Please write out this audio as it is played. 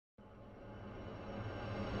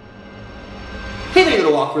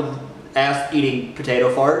little awkward ass eating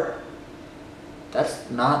potato fart. That's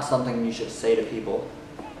not something you should say to people.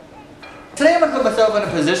 Today I'm gonna put myself in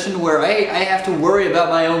a position where I have to worry about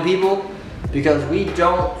my own people because we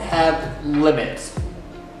don't have limits.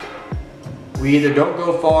 We either don't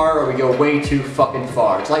go far or we go way too fucking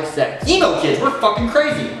far. It's like sex. Emo kids, we're fucking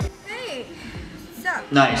crazy. Hey, what's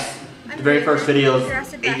up? Nice. The very first video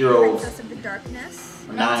is 8-year-olds. Princess of the Darkness.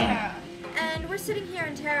 9. And we're sitting here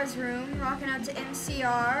in Tara's room, rocking out to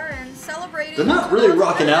NCR and celebrating. They're not really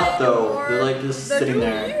rocking out though. They're like just sitting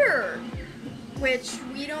there. Year, which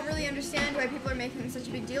we don't really understand why people are making such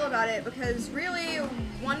a big deal about it, because really,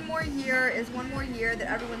 one more year is one more year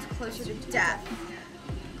that everyone's closer to death.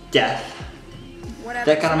 Death. Whatever.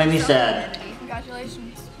 That kind of made me sad.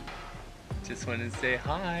 Congratulations. Just wanted to say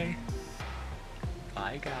hi.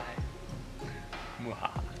 Bye, guy.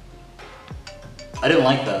 Mwah. I didn't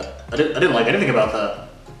like that. I didn't like anything about that.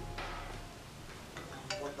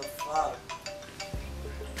 What the fuck?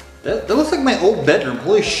 That looks like my old bedroom.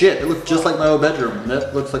 Holy shit, that looks just like my old bedroom.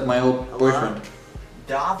 That looks like my old boyfriend.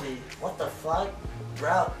 Dobby, what the fuck?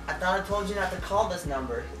 Bro, I thought I told you not to call this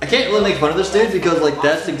number. I can't really make fun of this dude because like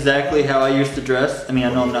that's exactly how I used to dress. I mean,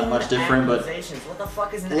 I know I'm not much different, but What the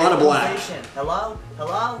fuck is an a lot of black. Hello?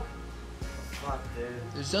 Hello? Fuck, dude.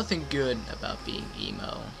 There's nothing good about being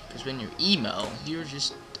emo, because when you're emo, you're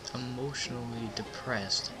just emotionally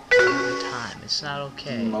depressed all the time. It's not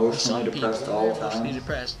okay. Emotionally depressed all the time. Emotionally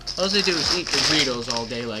depressed. All they do is eat Doritos all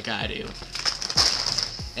day like I do.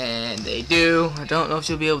 And they do. I don't know if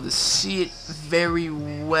you'll be able to see it very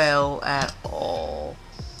well at all.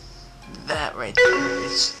 That right there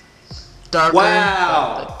is darker.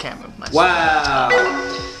 Wow. The camera must Wow.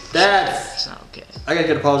 That's. It's not okay. I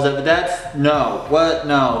gotta pause that, but that's no. What?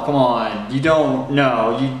 No. Come on. You don't.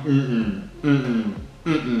 No. You.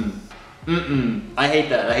 I hate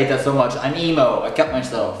that. I hate that so much. I'm emo. I kept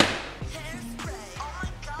myself.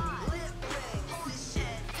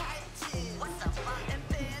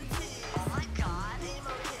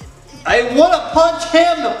 I wanna punch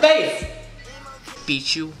him in the face.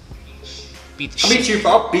 Beat you. Beat the I'll beat shit. you.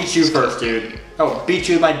 I'll beat you first, dude. I'll beat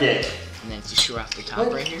you with my dick. And then just shore off the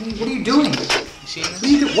top right here. What are you doing? You see this? What are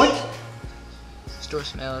you doing? What? Store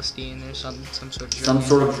some LSD in there, some sort of drug. Some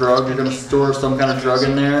sort of drug. You're gonna store some kind of drug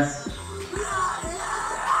in there.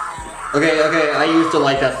 Okay, I used to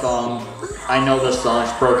like that song. I know this song.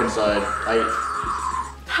 It's Broken Side.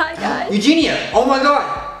 Hi guys. Eugenia! Oh my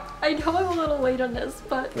god! I know I'm a little late on this,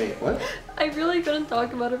 but Wait, what? I really couldn't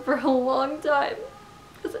talk about it for a long time.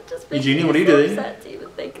 Because it just makes Eugenia, me what are you so doing? upset to even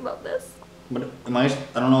think about this. What am I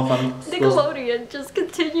don't know if I'm supposed to... Nickelodeon just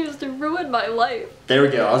continues to ruin my life. There we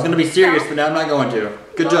go. I was gonna be serious, but now I'm not going to.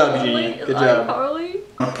 Good job, Eugenia. Good job. Carly.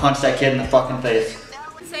 I'm gonna punch that kid in the fucking face.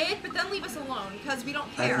 Say it, but then leave us alone, because we don't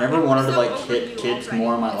care. I've never wanted to We're like so over hit you kids already.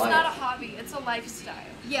 more in my It's not a life. hobby, it's a lifestyle.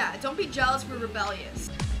 Yeah, don't be jealous, we're rebellious.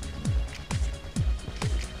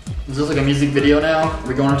 Is this like a music video now?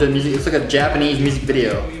 We're going into a music. It's like a Japanese music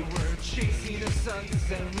video.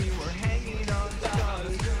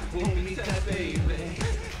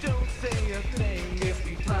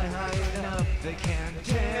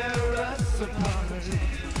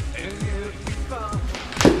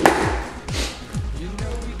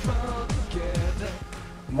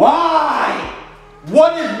 Why?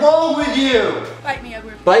 What is wrong with you? Bite me,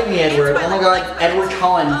 Edward. Bite me, Edward. Oh my god, Edward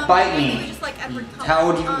Cullen, bite me. Just like Edward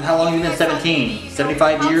Cullen. How long have you been 17?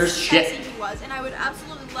 75 years? Shit. He was, and I would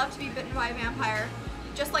absolutely love to be bitten by a vampire,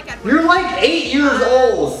 just like Edward. You're like 8 years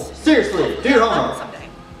old. Seriously, do your homework. Someday.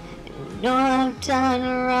 know I've done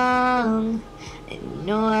wrong. I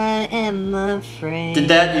know I am afraid. Did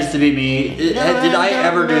that used to be me? Did I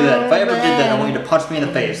ever do that? If I ever did that, I want you to punch me in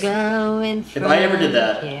the face. If I ever did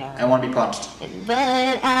that, I want to be punched.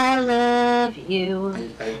 But I love you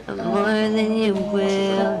more than you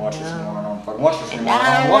will Watch this know. more. I don't fucking watch this And anymore.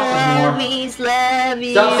 I don't watch this I'll anymore. always love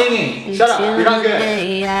you. Stop singing. Shut up. You're not until good. the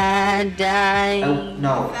day I die. Oh,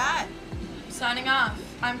 no. That. Signing off.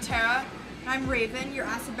 I'm Tara. I'm Raven, your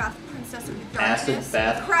acid bath princess of the darkness. Acid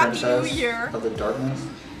bath Crappy princess New Year. of the darkness.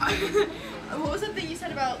 What was it that you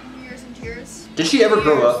said about New Year's and Tears? Did she ever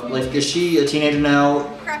grow up? Like, is she a teenager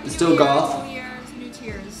now? Crappy Still New goth? Year's, New Year's,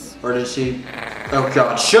 New Tears. Or did she? Oh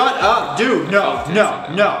god, shut up, dude! No,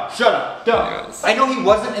 shut up, no. I know he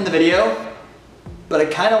wasn't in the video, but I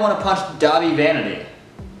kind of want to punch Dobby Vanity.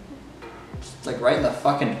 Just like right in the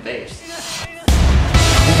fucking face.